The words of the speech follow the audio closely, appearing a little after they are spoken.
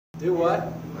Do what?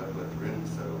 Let Brenda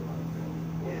settle on them.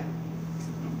 Yeah.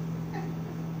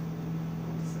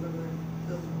 So we're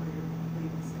filming while you're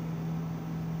leading singing.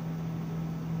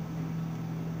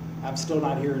 I'm still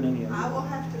not hearing any of it. I will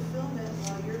have to film it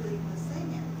while you're leading the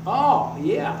singing. Oh,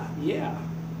 yeah, yeah.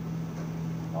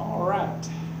 All right.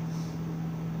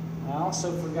 I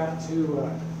also forgot to,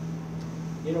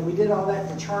 we did all that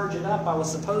to charge it up. I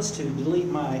was supposed to delete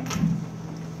my,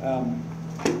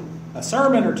 a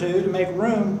sermon or two to make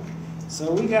room.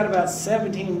 So we got about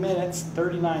 17 minutes,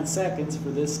 39 seconds for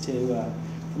this to,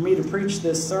 for me to preach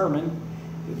this sermon.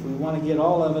 If we want to get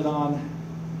all of it on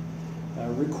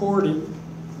recorded.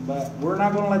 But we're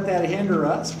not going to let that hinder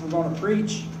us. We're going to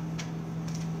preach.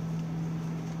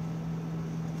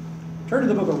 Turn to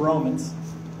the book of Romans.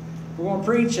 We're going to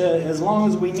preach as long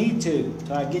as we need to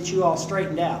get you all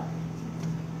straightened out.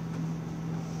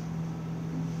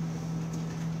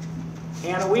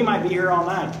 Anna, we might be here all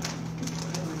night.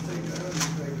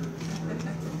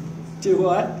 Do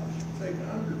what? Take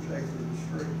Undertaker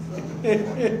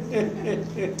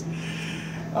straight.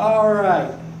 All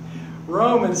right.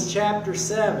 Romans chapter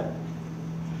 7.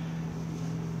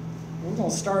 We're going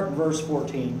to start in verse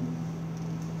 14.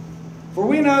 For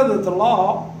we know that the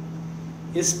law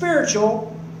is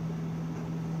spiritual,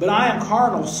 but I am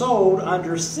carnal, sold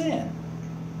under sin.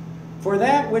 For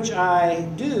that which I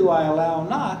do I allow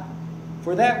not,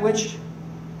 for that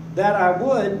I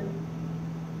would,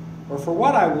 or for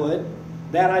what I would,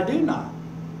 that I do not.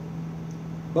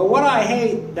 But what I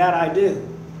hate, that I do.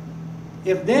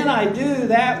 If then I do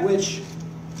that which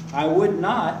I would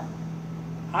not,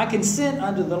 I consent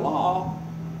unto the law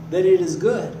that it is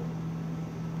good.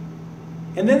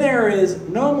 And then there is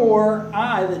no more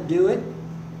I that do it,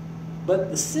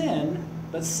 but sin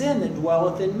that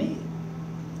dwelleth in me.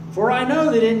 For I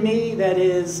know that in me, that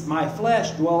is, my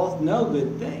flesh, dwelleth no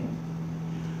good thing.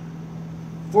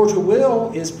 For to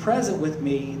will is present with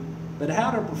me, but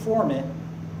how to perform it,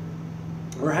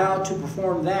 or how to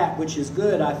perform that which is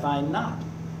good, I find not.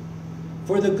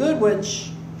 For the good which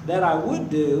that I would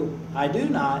do, I do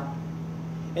not,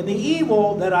 and the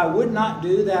evil that I would not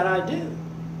do, that I do.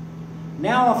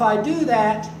 Now if I do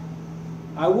that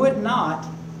I would not,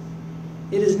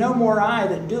 it is no more I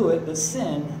that do it, but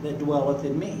sin that dwelleth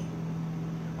in me.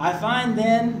 I find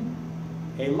then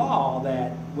a law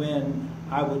that when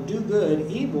I would do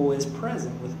good, evil is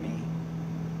present with me.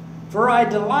 For I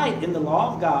delight in the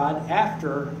law of God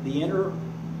after the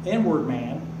inward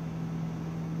man,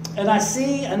 and I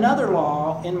see another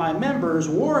law in my members,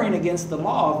 warring against the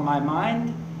law of my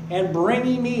mind, and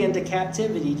bringing me into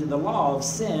captivity to the law of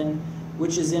sin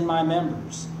which is in my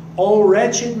members. O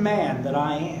wretched man that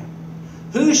I am,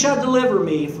 who shall deliver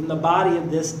me from the body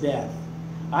of this death?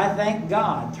 I thank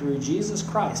God through Jesus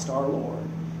Christ our Lord.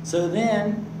 So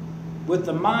then, with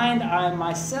the mind I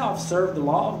myself serve the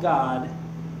law of God,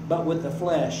 but with the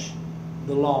flesh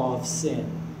the law of sin.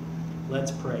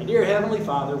 Let's pray. Dear Heavenly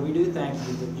Father, we do thank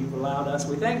you that you've allowed us.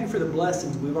 We thank you for the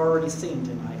blessings we've already seen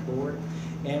tonight, Lord.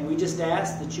 And we just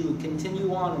ask that you would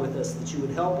continue on with us, that you would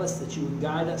help us, that you would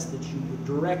guide us, that you would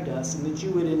direct us, and that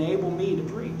you would enable me to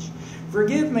preach.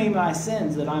 Forgive me my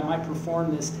sins that I might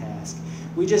perform this task.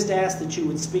 We just ask that you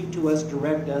would speak to us,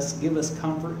 direct us, give us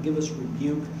comfort, give us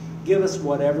rebuke, give us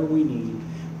whatever we need.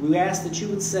 We ask that you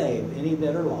would save any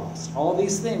that are lost. All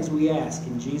these things we ask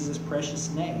in Jesus'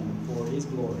 precious name for his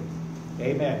glory.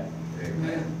 Amen.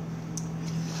 Amen.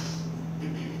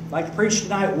 I'd like to preach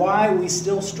tonight why we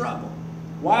still struggle.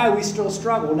 Why we still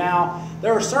struggle. Now,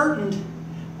 there are certain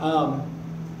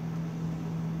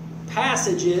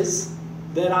passages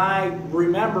that I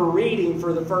remember reading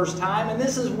for the first time, and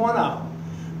this is one of them.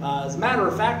 As a matter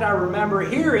of fact, I remember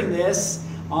hearing this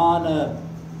on a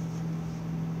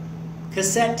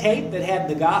cassette tape that had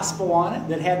the gospel on it,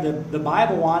 that had the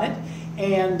Bible on it,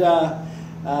 and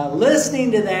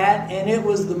listening to that, and it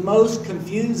was the most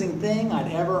confusing thing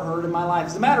I'd ever heard in my life.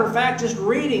 As a matter of fact, just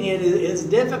reading it is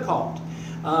difficult.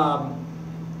 And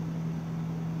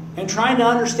trying to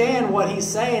understand what he's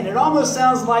saying. It almost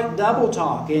sounds like double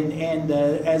talk and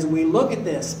as we look at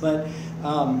this. But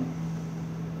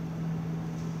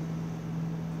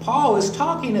Paul is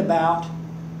talking about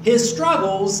his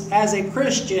struggles as a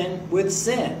Christian with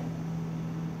sin.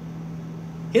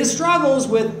 His struggles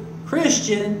with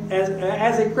Christian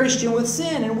as a Christian with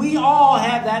sin. And we all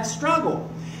have that struggle.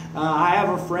 I have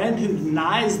a friend who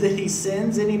denies that he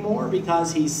sins anymore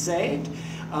because he's saved.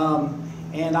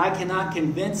 And I cannot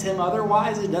convince him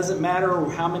otherwise. It doesn't matter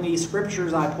how many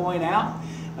scriptures I point out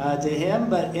to him.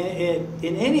 But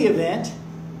in any event,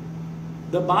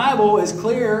 the Bible is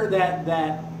clear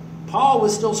that Paul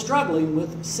was still struggling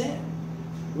with sin.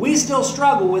 We still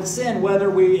struggle with sin whether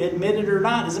we admit it or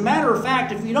not. As a matter of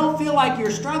fact, if you don't feel like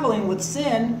you're struggling with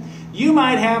sin, you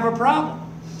might have a problem.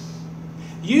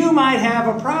 You might have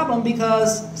a problem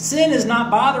because sin is not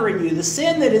bothering you. The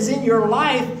sin that is in your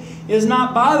life is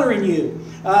not bothering you.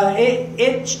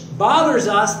 It bothers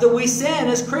us that we sin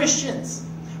as Christians.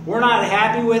 We're not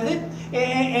happy with it.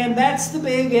 And that's the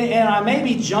big, and I may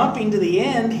be jumping to the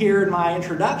end here in my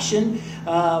introduction,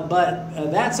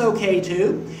 but that's okay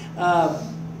too.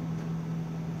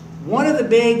 One of the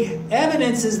big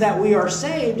evidences that we are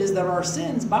saved is that our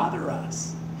sins bother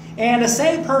us. And a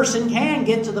saved person can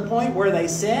get to the point where they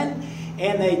sin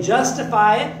and they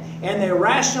justify it and they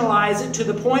rationalize it to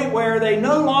the point where they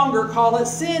no longer call it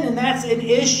sin, and that's an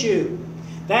issue.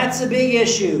 That's a big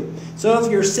issue. So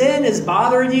if your sin is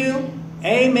bothering you,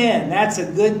 amen, that's a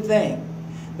good thing.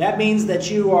 That means that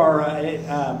you are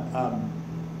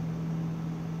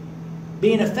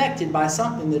being affected by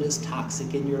something that is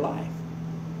toxic in your life.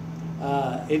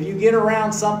 If you get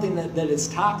around something that is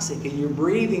toxic and you're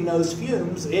breathing those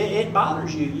fumes, it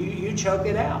bothers you. You choke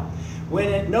it out. When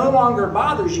it no longer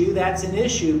bothers you, that's an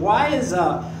issue. Why is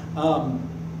I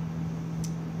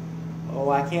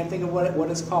can't think of what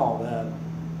it's called.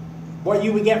 What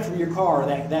you would get from your car,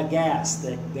 that gas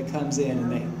that comes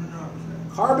in and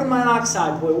carbon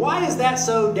monoxide. Boy, why is that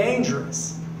so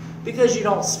dangerous? Because you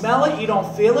don't smell it, you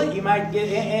don't feel it, you might get,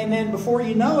 and then before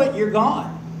you know it, you're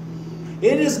gone.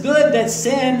 It is good that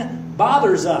sin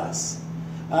bothers us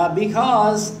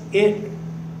because it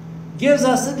gives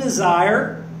us a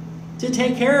desire to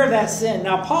take care of that sin.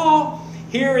 Now, Paul,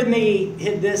 here in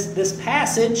this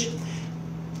passage,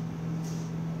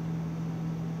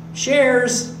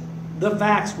 shares the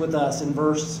facts with us in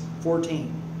verse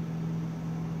 14.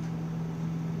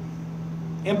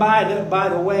 And by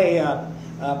the way,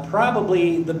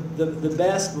 probably the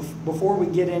best, before we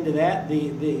get into that,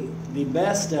 the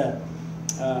best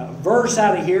verse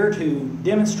out of here to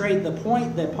demonstrate the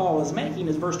point that Paul is making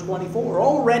is verse 24.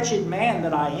 "O wretched man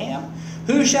that I am,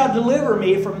 who shall deliver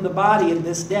me from the body of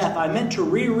this death?" I meant to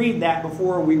reread that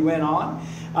before we went on.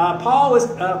 Paul is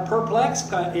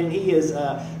perplexed and he is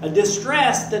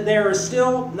distressed that there is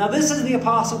still, now this is the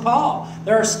Apostle Paul,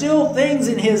 there are still things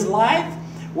in his life,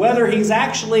 whether he's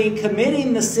actually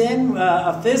committing the sin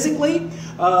physically,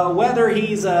 whether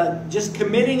he's just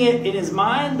committing it in his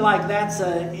mind, like that's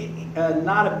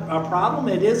not a problem.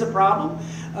 It is a problem.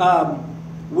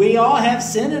 We all have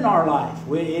sin in our life.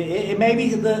 It may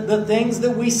be the things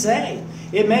that we say.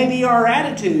 It may be our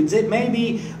attitudes. It may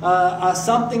be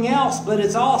something else, but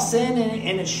it's all sin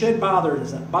and it should bother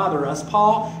us.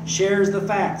 Paul shares the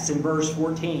facts in verse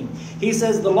 14. He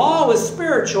says, "The law is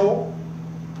spiritual,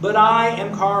 but I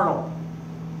am carnal."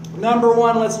 Number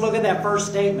one, let's look at that first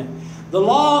statement. The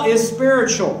law is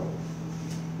spiritual.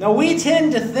 Now we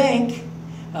tend to think,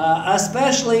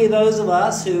 especially those of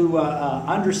us who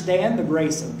understand the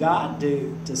grace of God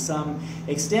to some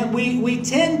extent, we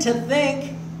tend to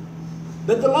think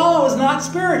that the law is not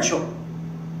spiritual.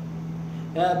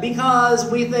 Because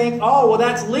we think, oh, well,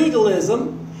 that's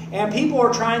legalism, and people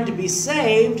are trying to be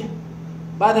saved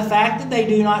by the fact that they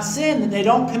do not sin, that they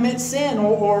don't commit sin,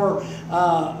 or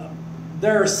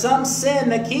there's some sin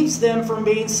that keeps them from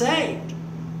being saved.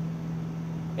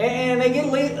 And they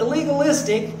get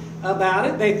legalistic about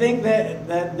it. They think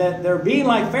that they're being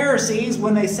like Pharisees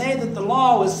when they say that the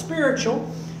law is spiritual.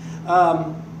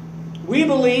 We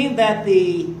believe that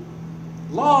the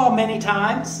law, many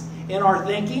times in our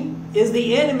thinking, is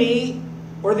the enemy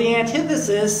or the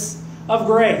antithesis of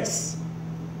grace.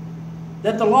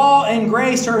 That the law and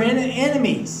grace are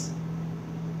enemies.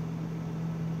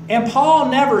 And Paul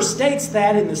never states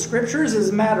that in the Scriptures. As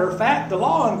a matter of fact, the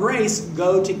law and grace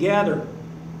go together.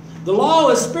 The law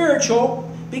is spiritual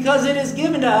because it is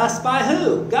given to us by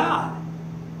who? God.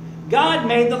 God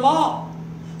made the law.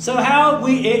 So how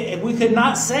we could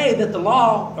not say that the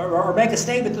law, or make a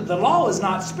statement that the law is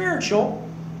not spiritual,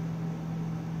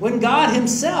 when God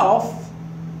Himself,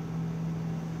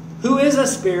 who is a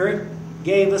spirit,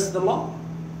 gave us the law.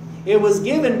 It was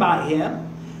given by Him.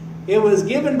 It was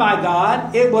given by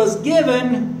God. It was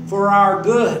given for our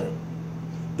good.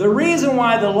 The reason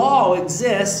why the law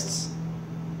exists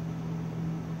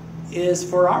is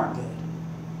for our good.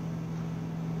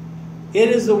 It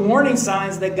is the warning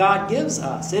signs that God gives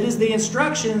us. It is the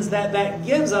instructions that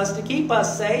gives us to keep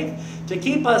us safe, to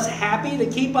keep us happy, to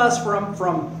keep us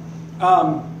from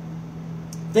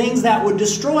things that would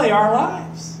destroy our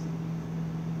lives.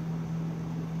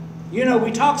 You know,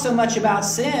 we talk so much about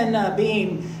sin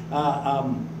being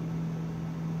an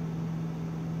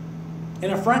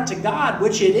affront to God,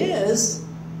 which it is,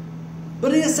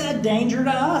 but it is a danger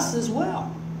to us as well.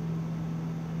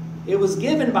 It was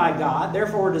given by God,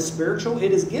 therefore it is spiritual.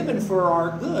 It is given for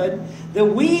our good, that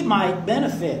we might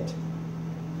benefit.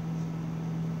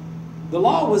 The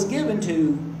law was given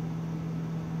to,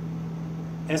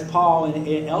 as Paul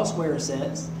elsewhere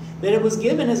says, that it was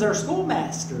given as our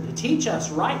schoolmaster to teach us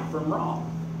right from wrong.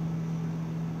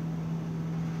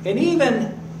 And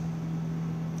even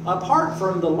apart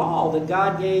from the law that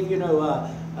God gave,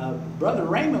 Brother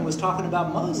Raymond was talking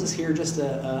about Moses here just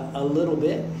a little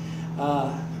bit.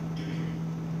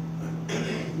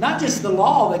 Not just the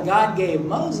law that God gave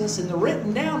Moses and the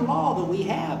written down law that we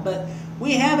have, but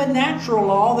we have a natural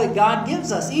law that God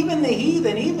gives us. Even the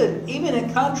heathen, even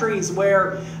in countries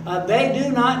where they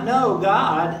do not know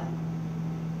God,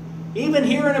 even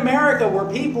here in America where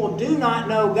people do not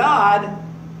know God,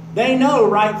 they know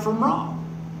right from wrong.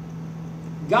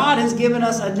 God has given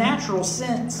us a natural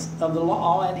sense of the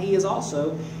law, and He has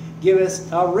also given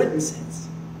us a written sense.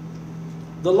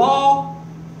 The law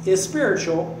is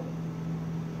spiritual,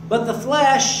 but the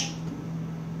flesh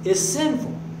is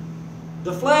sinful.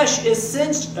 The flesh is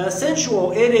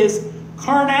sensual. It is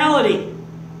carnality.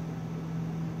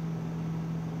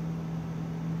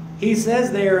 He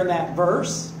says there in that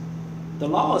verse, the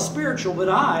law is spiritual, but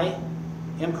I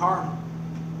am carnal.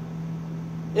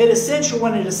 It is sensual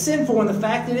and it is sinful in the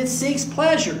fact that it seeks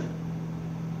pleasure.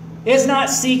 It's not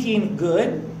seeking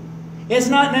good. It's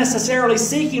not necessarily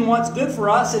seeking what's good for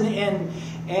us,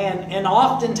 and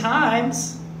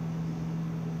oftentimes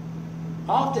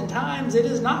it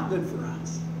is not good for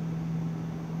us.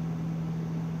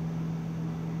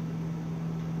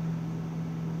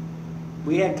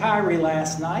 We had Kyrie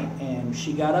last night, and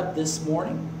she got up this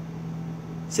morning.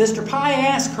 Sister Pie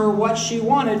asked her what she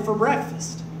wanted for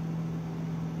breakfast.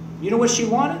 You know what she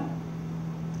wanted?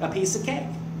 A piece of cake.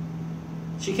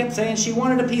 She kept saying she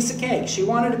wanted a piece of cake. She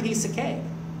wanted a piece of cake.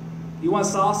 You want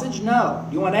sausage? No.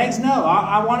 You want eggs? No.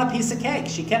 I want a piece of cake.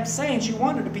 She kept saying she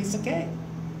wanted a piece of cake.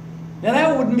 Now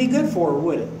that wouldn't be good for her,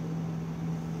 would it?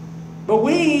 But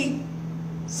we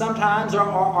sometimes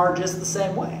are just the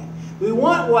same way. We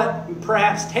want what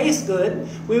perhaps tastes good.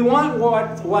 We want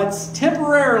what's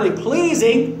temporarily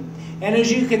pleasing. And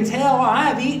as you can tell, I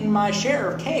have eaten my share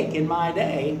of cake in my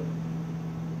day.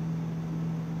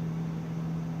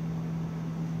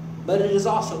 But it is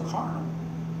also carnal.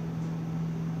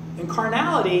 And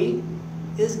carnality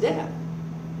is death.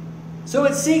 So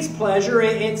it seeks pleasure,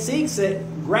 it seeks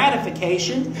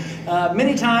gratification.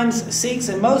 Many times seeks,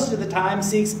 and most of the time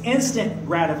seeks instant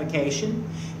gratification.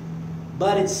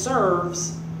 But it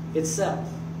serves itself.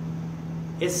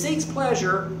 It seeks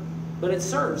pleasure, but it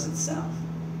serves itself.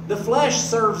 The flesh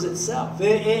serves itself.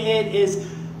 It is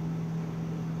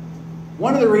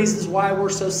one of the reasons why we're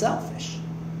so selfish.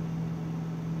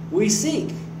 We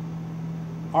seek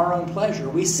our own pleasure.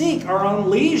 We seek our own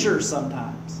leisure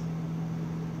sometimes.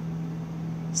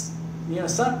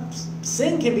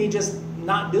 Sin can be just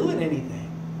not doing anything.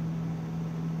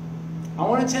 I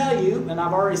want to tell you, and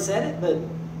I've already said it, but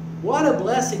what a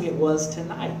blessing it was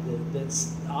tonight that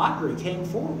Audrey came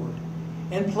forward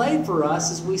and played for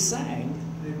us as we sang.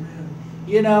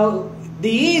 Amen.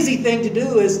 The easy thing to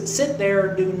do is sit there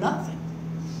and do nothing.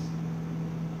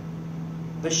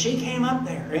 But she came up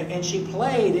there and she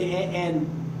played and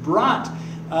brought,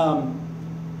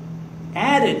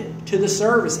 added to the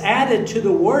service, added to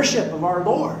the worship of our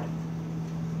Lord.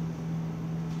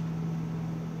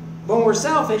 When we're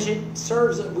selfish, it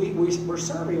serves. We're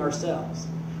serving ourselves.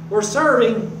 We're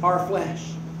serving our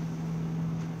flesh.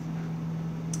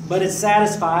 But it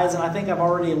satisfies, and I think I've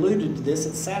already alluded to this,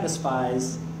 it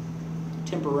satisfies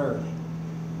temporarily.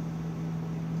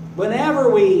 Whenever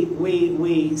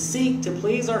we seek to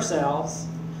please ourselves,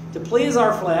 to please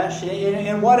our flesh,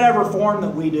 in whatever form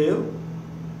that we do,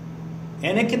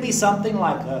 and it can be something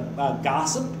like a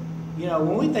gossip.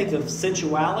 When we think of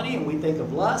sensuality and we think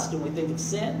of lust and we think of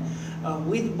sin,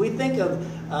 we think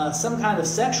of some kind of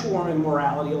sexual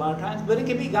immorality a lot of times, but it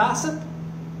can be gossip.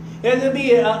 It could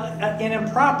be an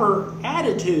improper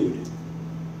attitude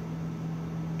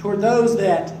toward those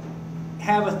that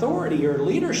have authority or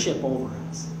leadership over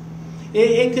us.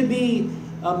 It could be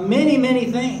many,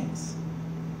 many things.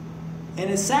 And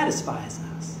it satisfies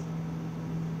us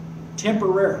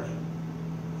temporarily.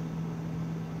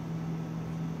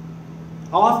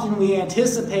 Often we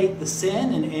anticipate the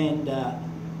sin and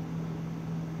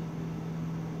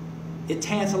it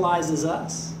tantalizes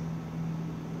us.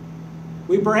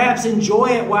 We perhaps enjoy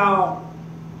it while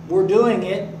we're doing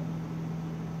it,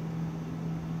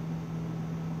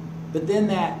 but then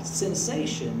that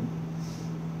sensation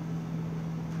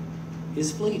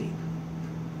is fleeting.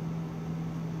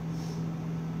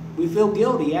 We feel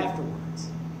guilty afterwards.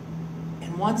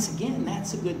 And once again,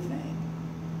 that's a good thing.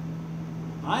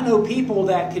 I know people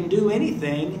that can do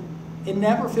anything and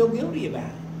never feel guilty about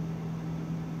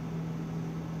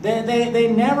it.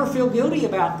 They never feel guilty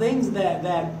about things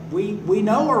that we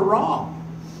know are wrong.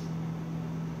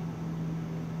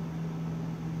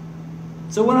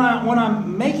 So when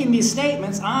I'm making these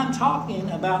statements, I'm talking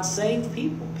about saved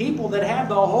people. People that have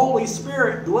the Holy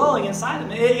Spirit dwelling inside of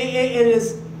them. It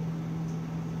is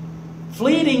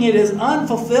fleeting. It is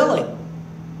unfulfilling.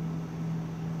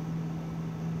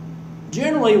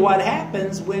 Generally, what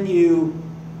happens when you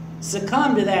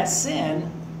succumb to that sin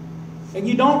and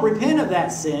you don't repent of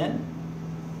that sin,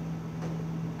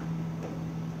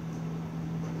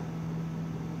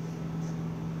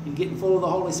 you getting full of the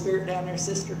Holy Spirit down there,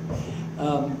 sister?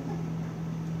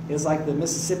 It's like the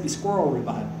Mississippi squirrel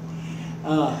revival.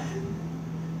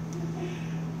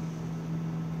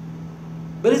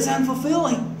 But it's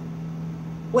unfulfilling.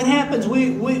 What happens?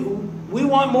 We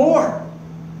want more.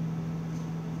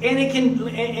 And it can.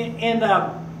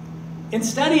 In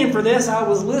studying for this, I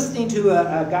was listening to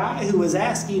a guy who was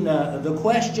asking the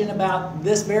question about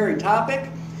this very topic,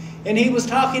 and he was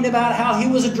talking about how he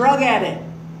was a drug addict,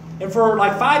 and for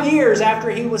like 5 years after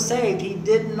he was saved, he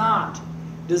did not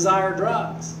desire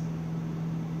drugs.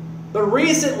 But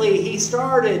recently, he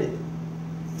started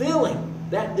feeling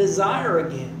that desire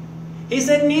again. He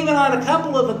said, and even on a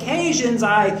couple of occasions,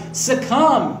 I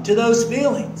succumbed to those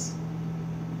feelings.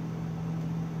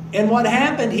 And what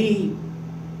happened? He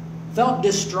felt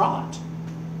distraught.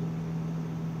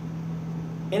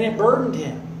 And it burdened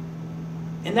him.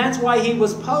 And that's why he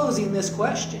was posing this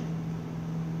question.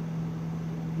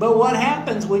 But what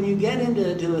happens when you get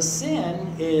into a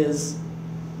sin is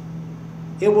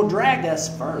it will drag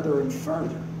us further and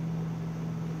further.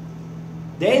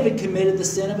 David committed the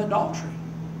sin of adultery.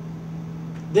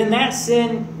 Then that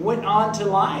sin went on to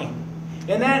lying.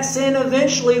 And that sin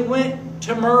eventually went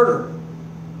to murder.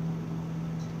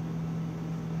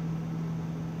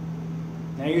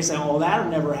 Now you're saying, well,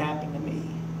 that'll never happen to me.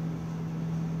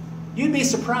 You'd be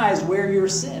surprised where your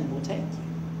sin will take you.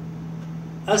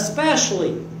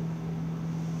 Especially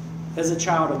as a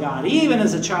child of God. Even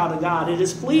as a child of God. It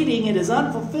is fleeting, it is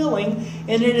unfulfilling,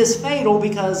 and it is fatal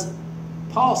because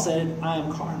Paul said, I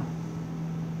am carnal.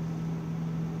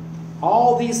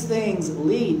 All these things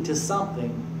lead to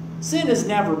something. Sin is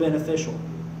never beneficial.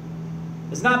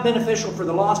 It's not beneficial for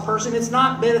the lost person. It's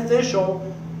not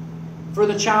beneficial for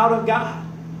the child of God.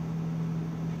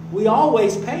 We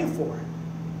always pay for it.